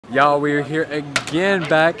Y'all, we're here again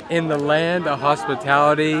back in the land of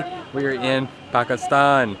hospitality. We're in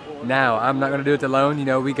Pakistan. Now, I'm not gonna do it alone. You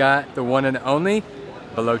know, we got the one and only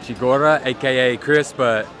Balochi Gora, aka Chris,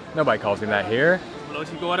 but nobody calls him that here.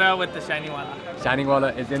 Balochi Gora with the Shining Wala. Shining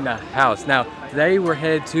Wala is in the house. Now, today we're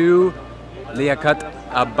headed to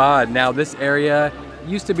Liaqatabad. Now, this area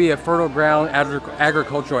used to be a fertile ground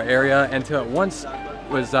agricultural area until it once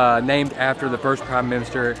was named after the first prime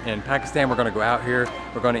minister in Pakistan. We're gonna go out here.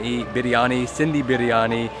 We're gonna eat biryani, Sindhi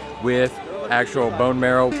Biryani with actual bone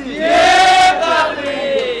marrow. Liaqatabad!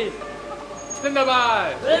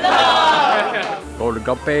 Zindabad!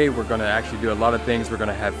 Golgappe, we're gonna actually do a lot of things. We're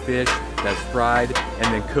gonna have fish that's fried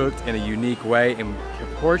and then cooked in a unique way. And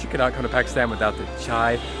of course, you cannot come to Pakistan without the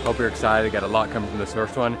chai. Hope you're excited. Got a lot coming from this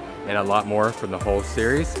first one and a lot more from the whole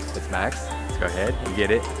series. It's Max. Let's go ahead and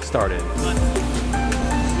get it started.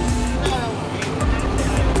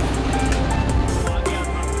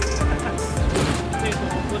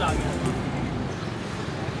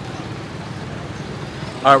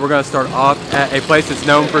 All right, we're gonna start off at a place that's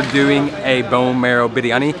known for doing a bone marrow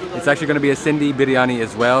biryani. It's actually gonna be a Sindhi biryani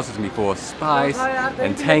as well, so it's gonna be full of spice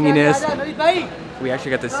and tanginess. We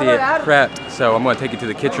actually got to see it prepped, so I'm gonna take you to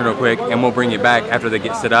the kitchen real quick and we'll bring you back after they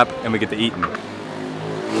get set up and we get to eating.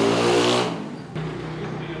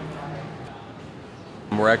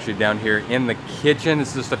 We're actually down here in the kitchen.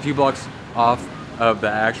 It's just a few blocks off of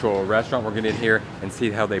the actual restaurant. We're gonna get in here and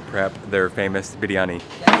see how they prep their famous biryani.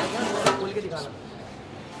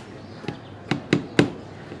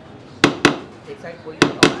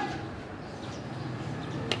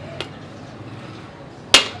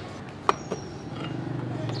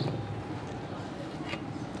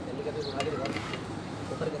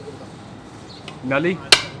 Nalli?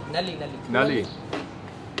 Nalli.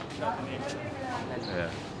 Yeah.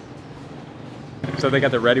 So they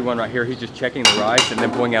got the ready one right here. He's just checking the rice and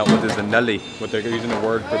then pulling out what is the nalli, what they're using the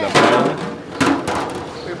word for the bone.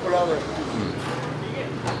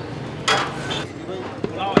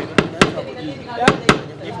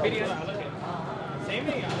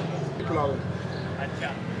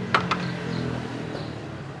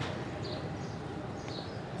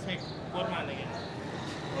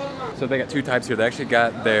 So they got two types here. They actually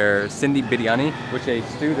got their Sindhi Biryani, which they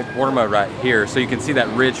stew the korma right here. So you can see that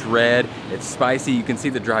rich red, it's spicy. You can see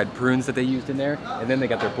the dried prunes that they used in there. And then they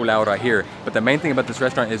got their pulao right here. But the main thing about this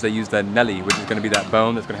restaurant is they use the nalli, which is gonna be that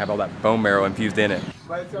bone that's gonna have all that bone marrow infused in it.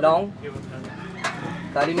 Long,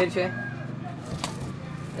 kari mirch hai,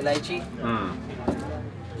 elaichi,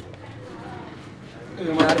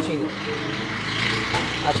 दालचीनी.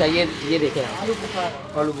 अच्छा ये देखें आलू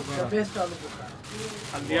बुखारा best आलू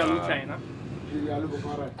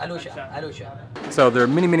Shah. So there are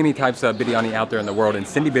many types of biryani out there in the world, and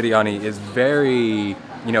Sindhi biryani is very,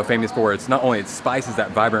 famous for it's not only its spices,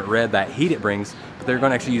 that vibrant red, that heat it brings, but they're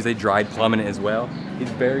going to actually use a dried plum in it as well. He's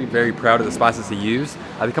very proud of the spices he used.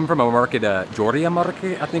 They come from a market, Joria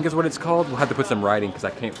market, I think is what it's called. We'll have to put some writing because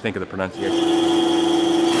I can't think of the pronunciation.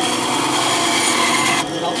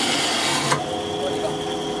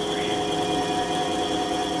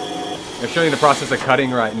 They're showing the process of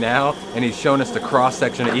cutting right now, and he's showing us the cross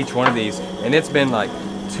section of each one of these, and it's been like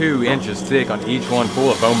 2 inches thick on each one,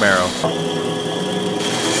 full of bone marrow.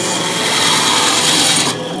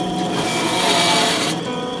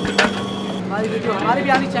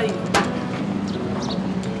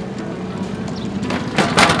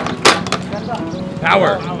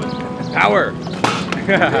 Power!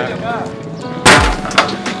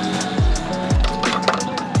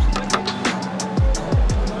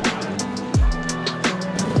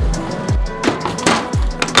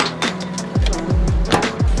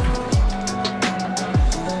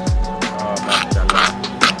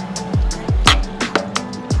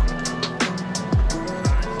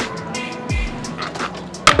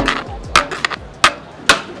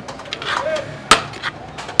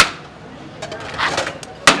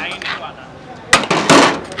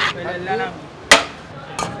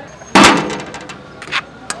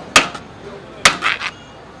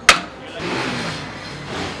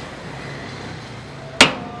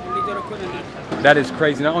 That is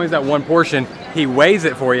crazy. Not only is that one portion, he weighs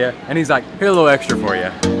it for you, and he's like, here, a little extra for you.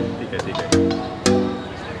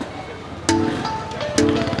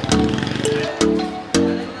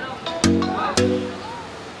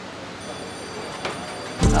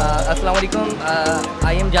 अस्सलाम वालेकुम.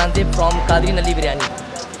 I am Janzib from Qadri Nalli Biryani.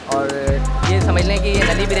 और ये समझ लें कि ये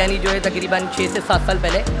नली बिरयानी जो है तकरीबन 6 से 7 साल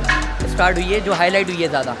पहले स्टार्ट हुई है, जो हाईलाइट हुई है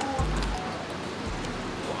ज़्यादा.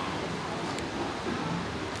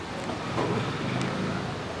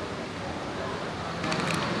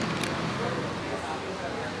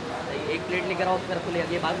 एक प्लेट लेकर आओ. I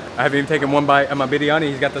haven't even taken one bite of my biryani.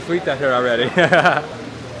 He's got the sweets out here already.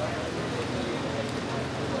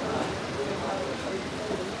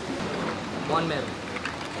 One meal.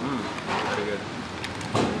 Very good.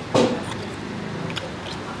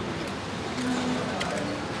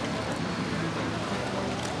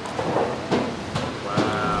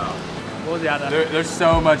 Wow. There's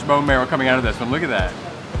so much bone marrow coming out of this one. Look at that.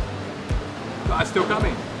 Oh, it's still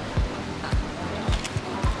coming.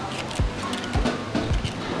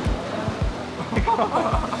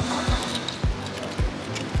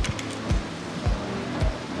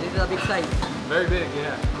 This is a big size. Very big,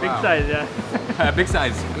 yeah. Big Wow. size, yeah. Big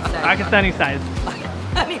size. Big size. Pakistani size.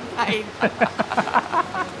 Pakistani size.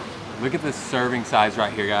 Look at this serving size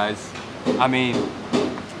right here, guys. I mean,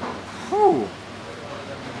 whew.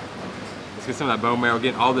 Let's get some of that bone marrow,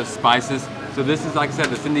 get all the spices. So this is, like I said,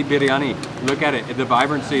 the Sindhi Biryani. Look at it, the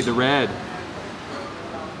vibrancy, the red.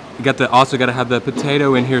 You got also got to have the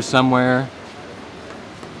potato in here somewhere.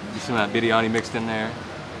 Get some of that biryani mixed in there.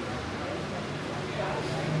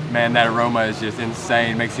 Man, that aroma is just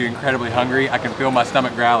insane. Makes you incredibly hungry. I can feel my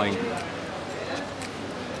stomach growling.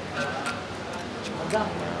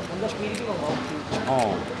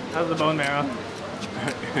 Oh. How's the bone marrow?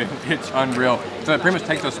 It's unreal. So it pretty much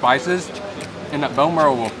takes those spices, and that bone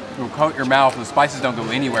marrow will coat your mouth. The spices don't go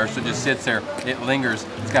anywhere, so it just sits there. It lingers.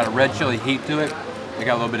 It's got a red chili heat to it. It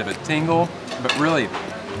got a little bit of a tingle, but really,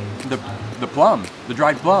 the plum, the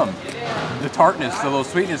dried plum, the tartness, the little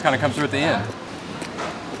sweetness kind of comes through at the end.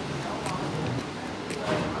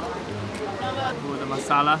 Ooh, the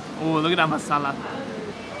masala. Ooh, look at that masala.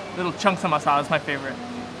 Little chunks of masala is my favorite.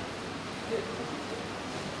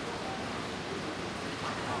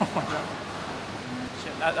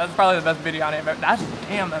 Shit, that's probably the best biryani I've ever. That's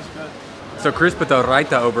good. So Chris put the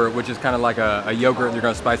raita over, which is kind of like a yogurt. They're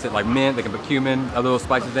gonna spice it like mint. They can put cumin, other little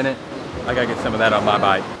spices in it. I gotta get some of that on my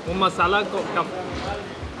bite. वो मसाला को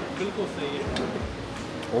बिल्कुल सही है.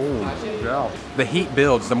 Oh, yeah. The heat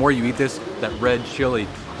builds. The more you eat this, that red chili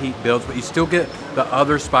heat builds, but you still get the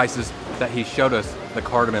other spices that he showed us, the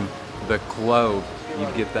cardamom, the clove. You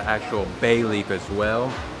get the actual bay leaf as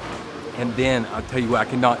well. And then, I'll tell you what, I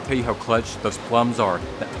cannot tell you how clutch those plums are.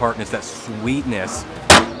 That tartness, that sweetness.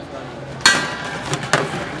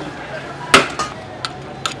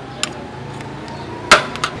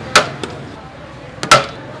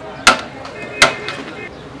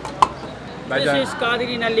 This is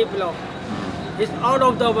Qadri Nalli pulao. It's out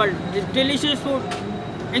of the world. It's delicious food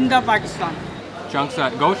in the Pakistan. Chunks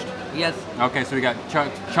of ghost? Yes. Okay, so we got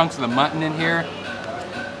chunks of the mutton in here.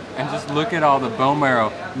 And just look at all the bone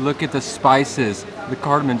marrow. Look at the spices. The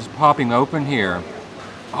cardamom just popping open here.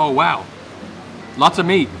 Oh, wow. Lots of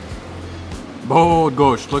meat. Bold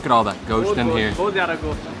ghost. Look at all that ghost in here. बहुत ज़्यादा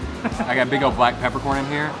गोश्त. I got big old black peppercorn in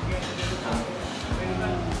here.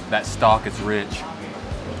 That stock is rich.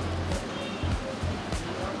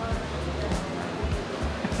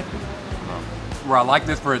 Where I like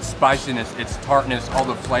this for its spiciness, its tartness, all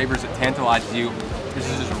the flavors that tantalize you. This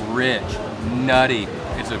is just rich, nutty.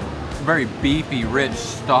 It's a very beefy, rich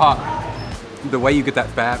stock. The way you get that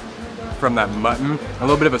fat from that mutton, a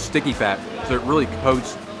little bit of a sticky fat, so it really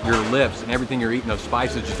coats your lips and everything you're eating, those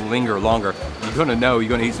spices just linger longer. You're gonna know you're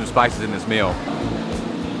gonna eat some spices in this meal.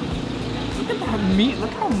 Look at that meat.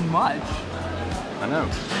 Look how much. I know.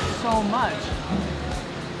 So much.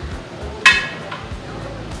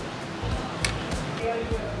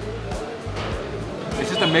 It's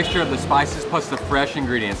just a mixture of the spices plus the fresh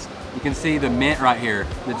ingredients. You can see the mint right here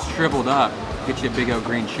that's shriveled up. Get you a big old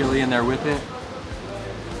green chili in there with it.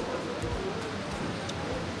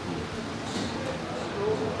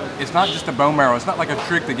 It's not just a bone marrow. It's not like a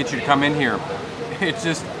trick that gets you to come in here. It's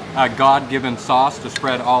just a God-given sauce to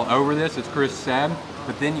spread all over this, as Chris said.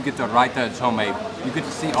 But then you get the raita that's homemade. You get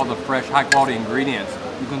to see all the fresh, high-quality ingredients.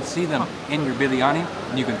 You can see them in your biryani,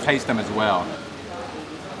 and you can taste them as well.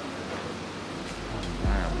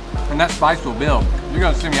 And that spice will build. You're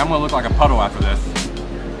gonna see me, I'm gonna look like a puddle after this.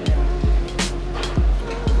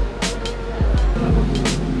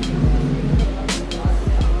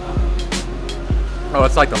 Oh,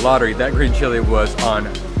 it's like the lottery. That green chili was on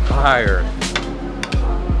fire.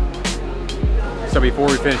 So before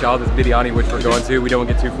we finish all this biryani, which we're going to, we don't want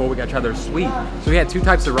to get too full, we gotta try their sweet. So we had two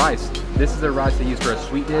types of rice. This is their rice they use for a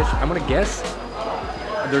sweet dish. I'm gonna guess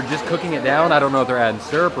they're just cooking it down. I don't know if they're adding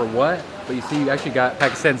syrup or what, but you see you actually got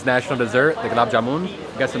Pakistan's national dessert, the gulab jamun.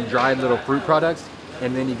 You got some dried little fruit products,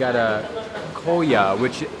 and then you got a koya,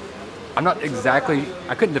 which I'm not exactly,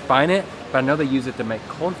 I couldn't define it, but I know they use it to make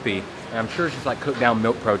kulfi, and I'm sure it's just like cooked down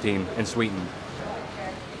milk protein and sweetened.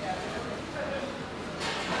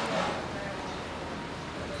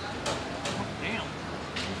 Damn.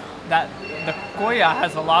 that the koya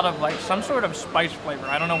has a lot of like some sort of spice flavor.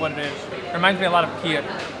 I don't know what it is. It reminds me a lot of Kheer.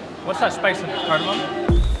 What's that spice in it? Cardamom?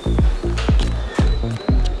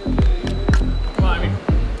 Well, I mean,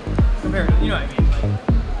 compare it, you know what I mean.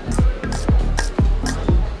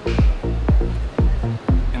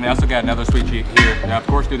 And they also got another sweet cheese here. Now, of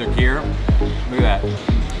course, do their Kheer. Look at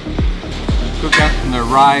that. Cooked up in their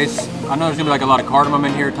rice. I know there's gonna be like a lot of cardamom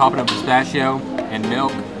in here, topping up pistachio and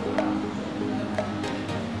milk.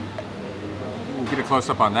 We'll get a close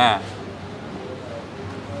up on that.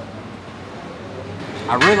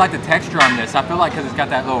 I really like the texture on this. I feel like because it's got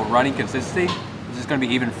that little runny consistency, this is gonna be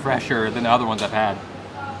even fresher than the other ones I've had.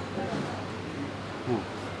 Ooh.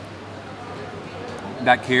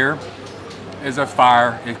 That Kheer is a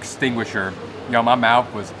fire extinguisher. You know, my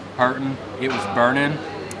mouth was hurting, it was burning,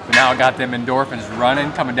 but now I got them endorphins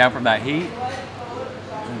running, coming down from that heat.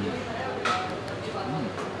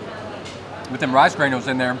 With them rice granules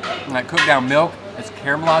in there, and that cooked down milk, it's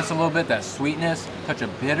caramelized a little bit, that sweetness, touch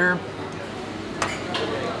of bitter.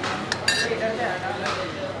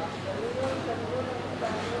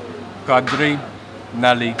 Qadri,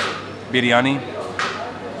 Nalli, Biryani,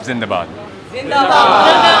 Zindabad.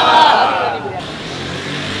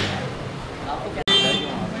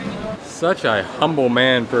 Such a humble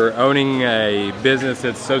man for owning a business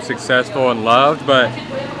that's so successful and loved, but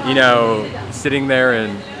you know, sitting there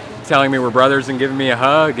and telling me we're brothers and giving me a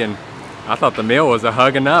hug, and I thought the meal was a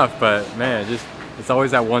hug enough, but man, just it's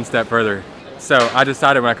always that one step further. So I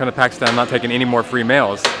decided when I come to Pakistan, I'm not taking any more free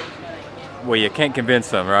meals. Well, you can't convince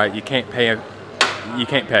them, right? You can't pay. You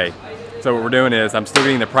can't pay. So what we're doing is I'm still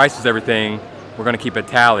getting the prices, everything. We're gonna keep a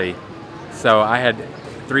tally. So I had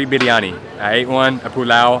 3 biryani. I ate one, a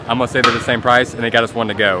pulao. I'm gonna say they're the same price, and they got us one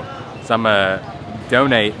to go. So I'm gonna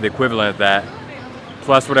donate the equivalent of that,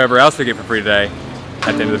 plus whatever else we get for free today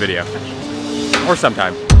at the end of the video, or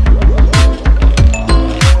sometime.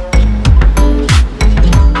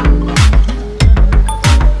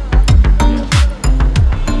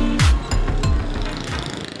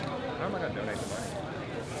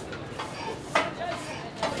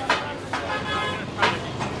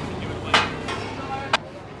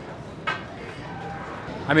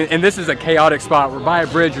 I mean, and this is a chaotic spot. We're by a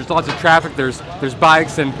bridge, there's lots of traffic, there's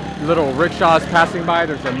bikes and little rickshaws passing by,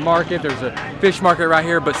 there's a market, there's a fish market right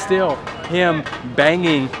here, but still, him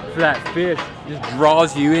banging for that fish just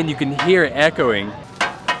draws you in. You can hear it echoing.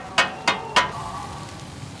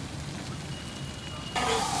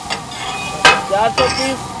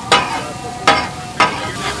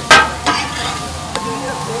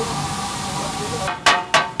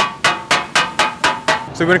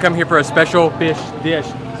 So we're gonna come here for a special fish dish.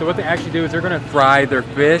 So what they actually do is they're gonna fry their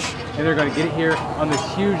fish, and they're gonna get it here on this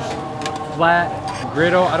huge flat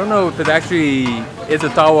griddle. I don't know if it actually is a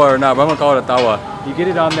tawa or not, but I'm gonna call it a tawa. You get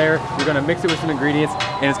it on there, you're gonna mix it with some ingredients,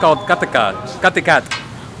 and it's called katakat. Katakat.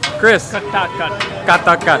 Chris. Katakat.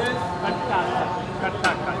 Katakat.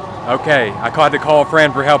 Okay, I had to call a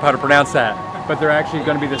friend for help how to pronounce that. But they're actually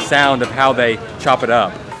gonna be the sound of how they chop it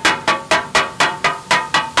up.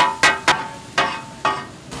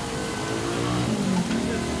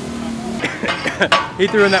 He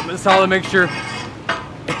threw in that masala mixture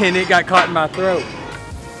and it got caught in my throat.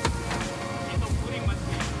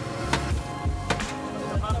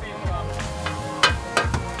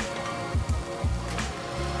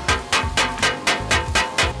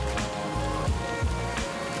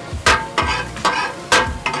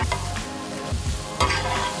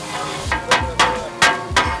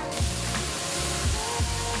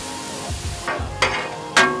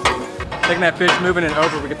 Taking that fish, moving it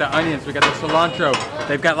over, we get the onions, we got the cilantro.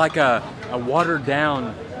 They've got like a watered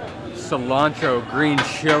down cilantro, green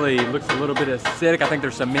chili, looks a little bit acidic. I think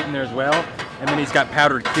there's some mint in there as well. And then he's got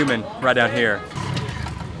powdered cumin right down here.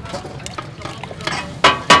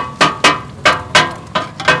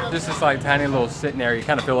 Just this like tiny little sitting there, you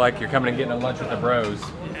kind of feel like you're coming and getting a lunch with the bros.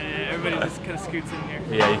 Yeah, everybody just kind of scoots in here.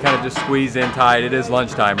 Yeah, you kind of just squeeze in tight. It is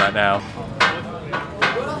lunchtime right now.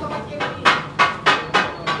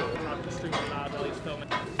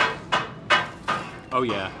 Oh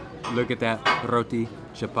yeah, look at that roti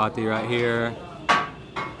chapati right here.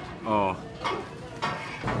 Oh.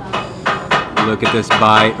 Look at this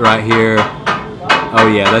bite right here. Oh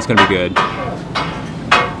yeah, that's gonna be good. I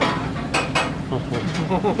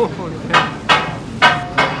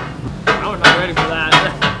was not ready for that.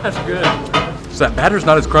 That's good. So that batter's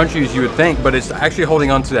not as crunchy as you would think, but it's actually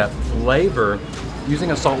holding on to that flavor.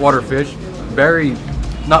 Using a saltwater fish, very,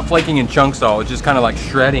 not flaking in chunks at all, it's just kind of like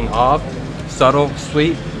shredding off. Subtle,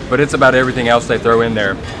 sweet, but it's about everything else they throw in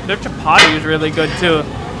there. Their chapati is really good too.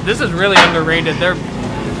 This is really underrated. Their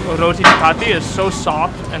roti chapati is so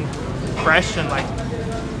soft and fresh and like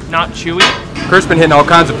not chewy. Chris been hitting all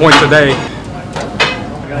kinds of points today.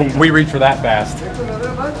 We reach for that fast.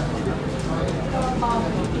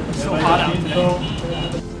 It's so hot out today.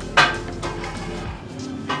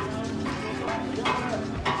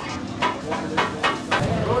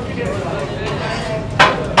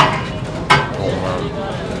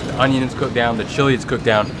 The onion is cooked down, the chili is cooked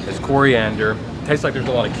down, there's coriander. Tastes like there's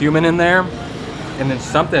a lot of cumin in there, and then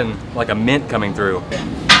something like a mint coming through.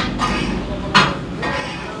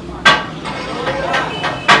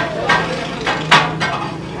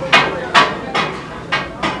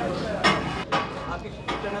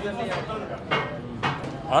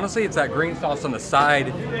 Honestly, it's that green sauce on the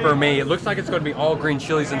side for me. It looks like it's going to be all green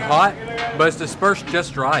chilies and hot, but it's dispersed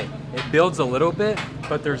just right. It builds a little bit,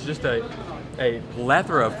 but there's just a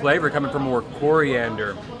plethora of flavor coming from more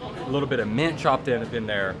coriander, a little bit of mint chopped in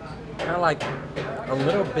there. Kind of like a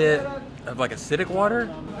little bit of like acidic water.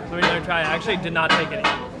 So we're gonna try it. I actually did not take any.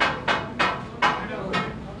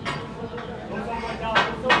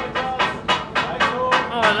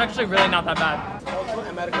 Oh, it's actually really not that bad.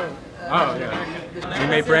 Oh, yeah. We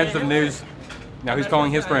made friends of the news. Now he's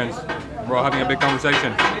calling his friends. We're all having a big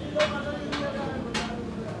conversation.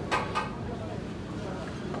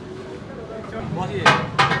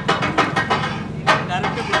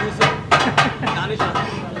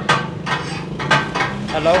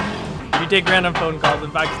 Hello? You take random phone calls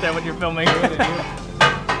in Pakistan when you're filming.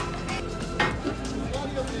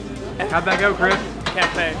 How'd that go, Chris?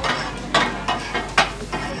 Cafe.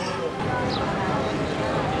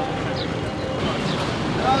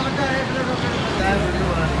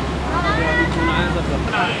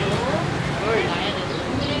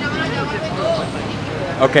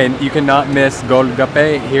 Okay, you cannot miss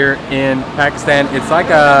golgappe here in Pakistan. It's like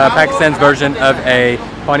Pakistan's version of a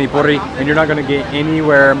pani puri, and you're not going to get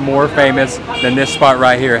anywhere more famous than this spot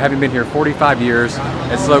right here. Having been here 45 years,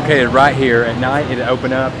 it's located right here. At night, it'll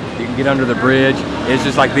open up. You can get under the bridge. It's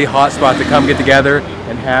just like the hot spot to come get together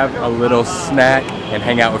and have a little snack and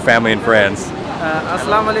hang out with family and friends.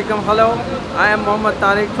 Assalamu alaikum, hello. I am Mohammad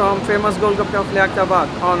Tariq from famous Golgappe of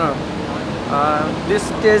Liaqatabad, honor. This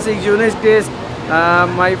taste is unique taste.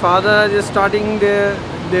 My father is starting the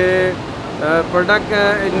product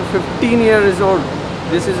in 15 years old.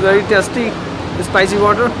 This is very tasty. The spicy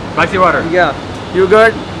water. Spicy water. Yeah.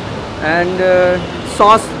 Yogurt and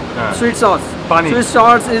sauce, sweet sauce. Funny. Sweet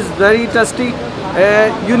sauce is very tasty.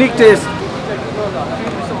 Unique taste.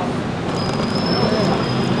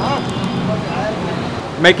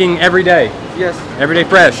 Making every day. Yes. Every day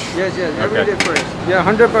fresh. Yes, yes. Every Okay. day fresh. Yeah,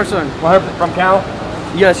 100%. From cow?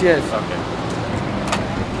 Yes, yes. Okay.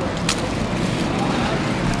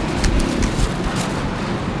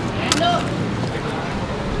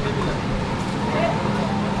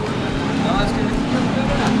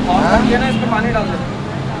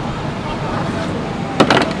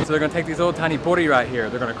 So they're going to take these little tiny puri right here.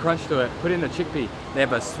 They're going to crunch to it, put in the chickpea. They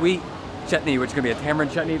have a sweet chutney, which is going to be a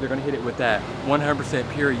tamarind chutney. They're going to hit it with that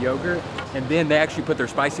 100% pure yogurt. And then they actually put their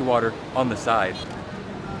spicy water on the side.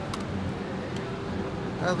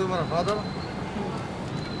 I don't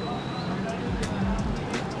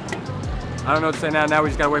know what to say now. Now we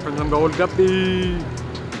just got to wait for some golgappe.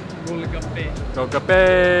 Golgappe.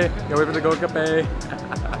 Golgappe. Gotta wait for the golgappe.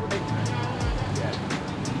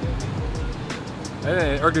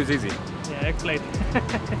 Urdu's easy. Yeah, egg-plate.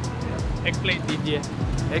 Egg-plate DJ.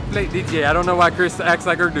 Egg-plate DJ. I don't know why Chris acts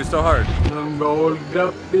like Urdu so hard.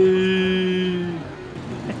 Golgappe.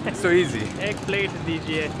 It's so easy. Egg-plate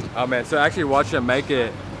DJ. Oh man, so actually watching them make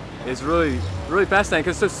it is really fascinating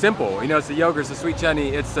because it's so simple. You know, it's the yogurt, it's the sweet chutney,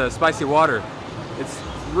 it's the spicy water. It's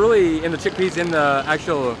really in the chickpeas, in the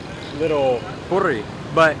actual little puri.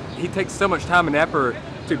 But he takes so much time and effort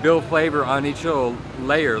to build flavor on each little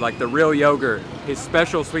layer, like the real yogurt, his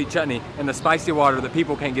special sweet chutney, and the spicy water that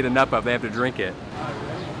people can't get enough of. They have to drink it.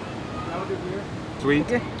 Sweet?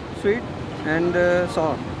 Okay. Sweet and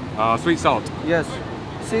salt. Sweet salt. Yes.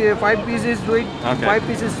 See, 5 pieces sweet, Okay. 5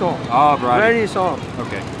 pieces salt. Oh, right. Very soft.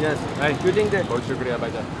 Okay. Yes. Hey. You think that?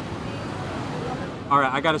 All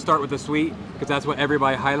right, I got to start with the sweet because that's what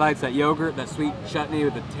everybody highlights. That yogurt, that sweet chutney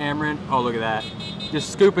with the tamarind. Oh, look at that.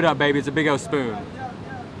 Just scoop it up, baby. It's a big old spoon.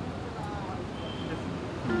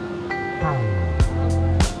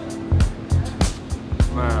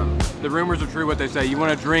 Man, the rumors are true what they say. You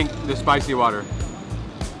want to drink the spicy water.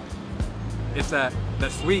 It's that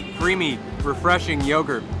sweet, creamy, refreshing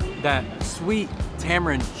yogurt, that sweet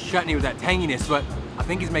tamarind chutney with that tanginess, but I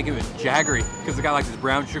think he's making it with jaggery because it's got like this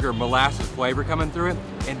brown sugar molasses flavor coming through it,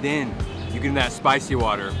 and then you get in that spicy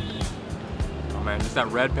water. Oh man, just that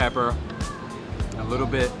red pepper. A little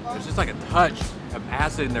bit, there's just like a touch of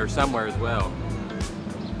acid in there somewhere as well.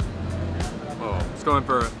 Oh, let's go in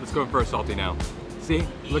for a salty now. See,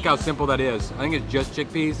 look how simple that is. I think it's just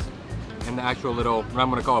chickpeas and the actual little, what I'm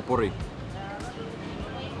gonna call a puri.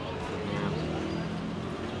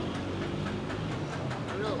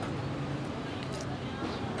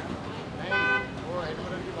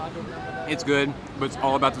 It's good, but it's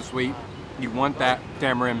all about the sweet. You want that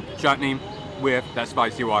tamarind chutney with that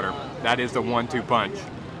spicy water. That is the 1-2 punch.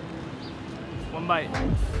 One bite.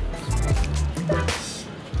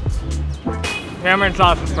 Tamarind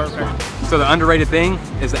sauce is perfect. So the underrated thing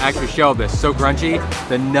is the actual shell of this. So crunchy,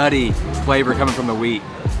 the nutty flavor coming from the wheat.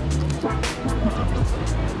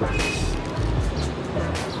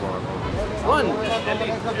 One.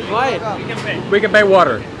 Why? We can pay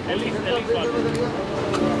water. At least water.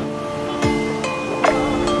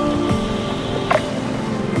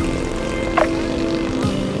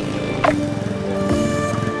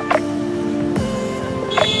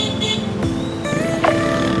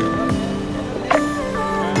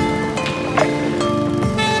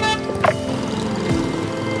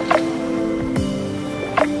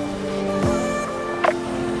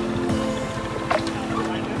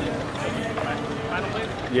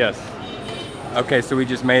 Yes. Okay, so we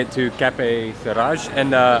just made it to Cafe Siraj,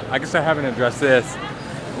 and I guess I haven't addressed this.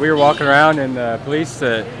 We were walking around, and the police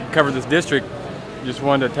that covered this district just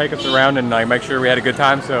wanted to take us around and like make sure we had a good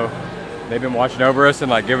time. So they've been watching over us and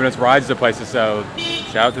like giving us rides to places. So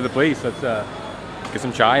shout out to the police. Let's get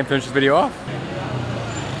some chai and finish this video off.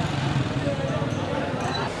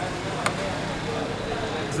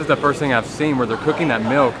 This is the first thing I've seen where they're cooking that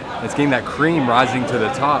milk. It's getting that cream rising to the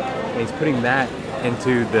top, and he's putting that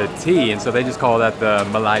into the tea, and so they just call that the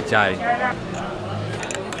Malai chai.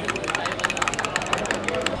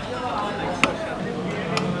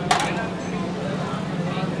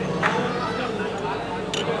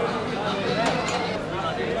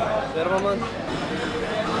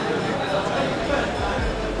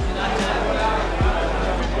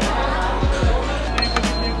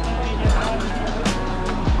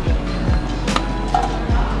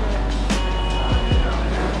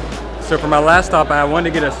 So for my last stop, I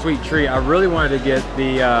wanted to get a sweet treat. I really wanted to get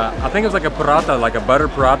the, I think it was like a paratha, like a butter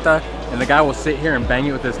paratha, and the guy will sit here and bang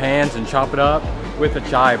it with his hands and chop it up with the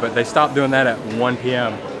chai, but they stopped doing that at 1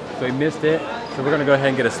 p.m. So he missed it. So we're gonna go ahead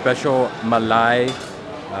and get a special Malai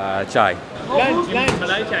chai.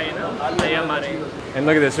 Malai chai, you know? And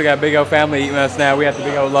look at this, we got a big old family eating us now. We have the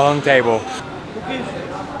big old long table.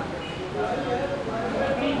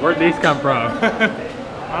 Where'd these come from? I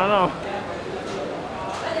don't know.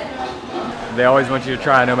 They always want you to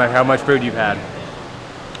try no matter how much food you've had.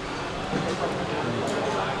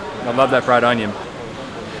 I love that fried onion.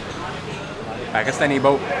 Pakistani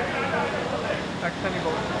boat. Pakistani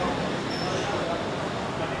boat.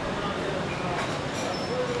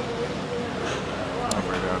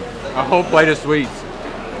 A whole plate of sweets.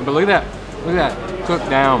 But look at that. Look at that. Cooked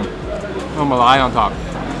down. Oh, Malai on top.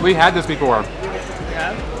 We had this before.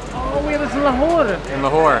 Yeah. Oh, we have this in Lahore. In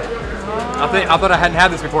Lahore. I thought I hadn't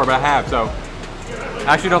had this before, but I have, so.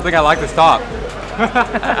 I actually don't think I like this top.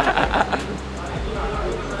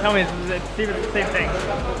 Tell me, it's even the same thing.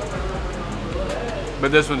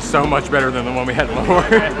 But this one's so much better than the one we had in Lahore.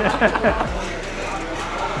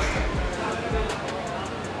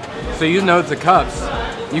 So you know the cups.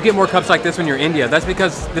 You get more cups like this when you're in India. That's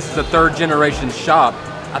because this is a third generation shop.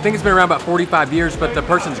 I think it's been around about 45 years, but the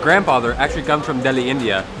person's grandfather actually comes from Delhi,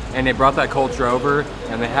 India, and they brought that culture over,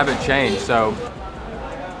 and they haven't changed, so.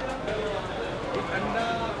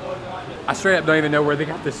 I straight up don't even know where they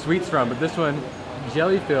got the sweets from, but this one,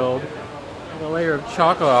 jelly filled, with a layer of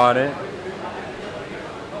chocolate on it.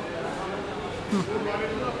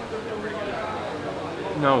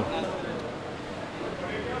 No.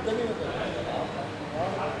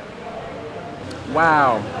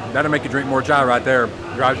 Wow, that'll make you drink more chai right there.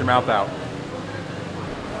 Dries your mouth out.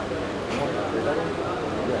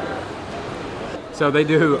 So they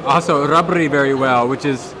do also rabri very well, which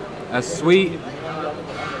is a sweet.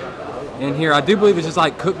 In here, I do believe it's just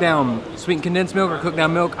like cooked down sweetened condensed milk or cooked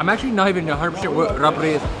down milk. I'm actually not even 100% what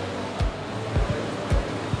rabri is.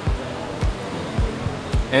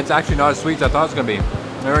 And it's actually not as sweet as I thought it was gonna be.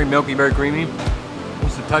 Very milky, very creamy.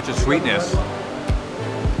 Just a touch of sweetness.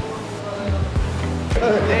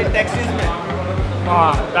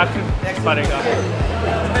 That's funny.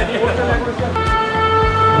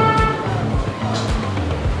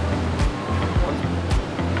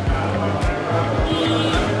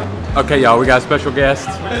 Okay, y'all, we got a special guest.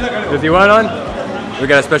 Is he one on? We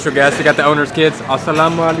got a special guest. We got the owner's kids.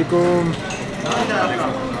 Assalamu alaikum.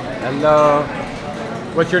 Hello.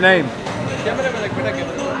 What's your name?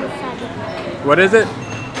 What is it?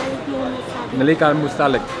 Malika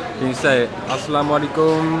Mustalik. Can you say Assalamu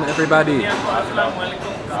alaikum, everybody?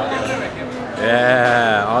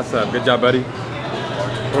 Yeah, awesome. Good job, buddy.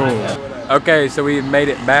 Ooh. Okay, so we made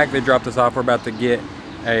it back. They dropped us off. We're about to get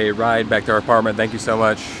a ride back to our apartment. Thank you so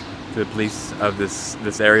much to the police of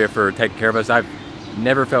this area for taking care of us. I've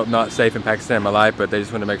never felt not safe in Pakistan in my life, but they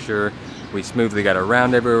just wanted to make sure we smoothly got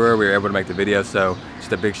around everywhere. We were able to make the video, so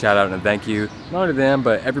just a big shout out and a thank you, not only to them,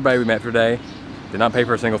 but everybody we met today. Did not pay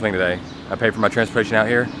for a single thing today. I paid for my transportation out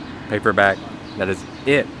here, paid for it back. That is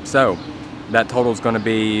it. So that total is going to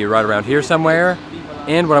be right around here somewhere.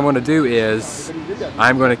 And what I'm going to do is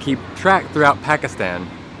I'm going to keep track throughout Pakistan.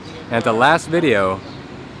 And at the last video,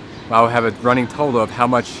 I'll have a running total of how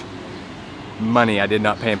much money I did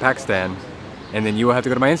not pay in Pakistan. And then you will have to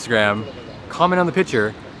go to my Instagram, comment on the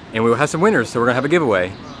picture, and we will have some winners. So we're going to have a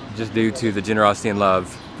giveaway just due to the generosity and love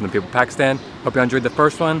from the people of Pakistan. Hope you enjoyed the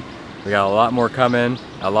first one. We got a lot more coming,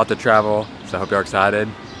 a lot to travel, so I hope you're excited.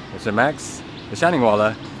 This is Max, the Shining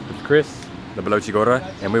Walla, with Chris, the Balochi Gora,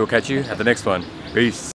 and we will catch you at the next one. Peace.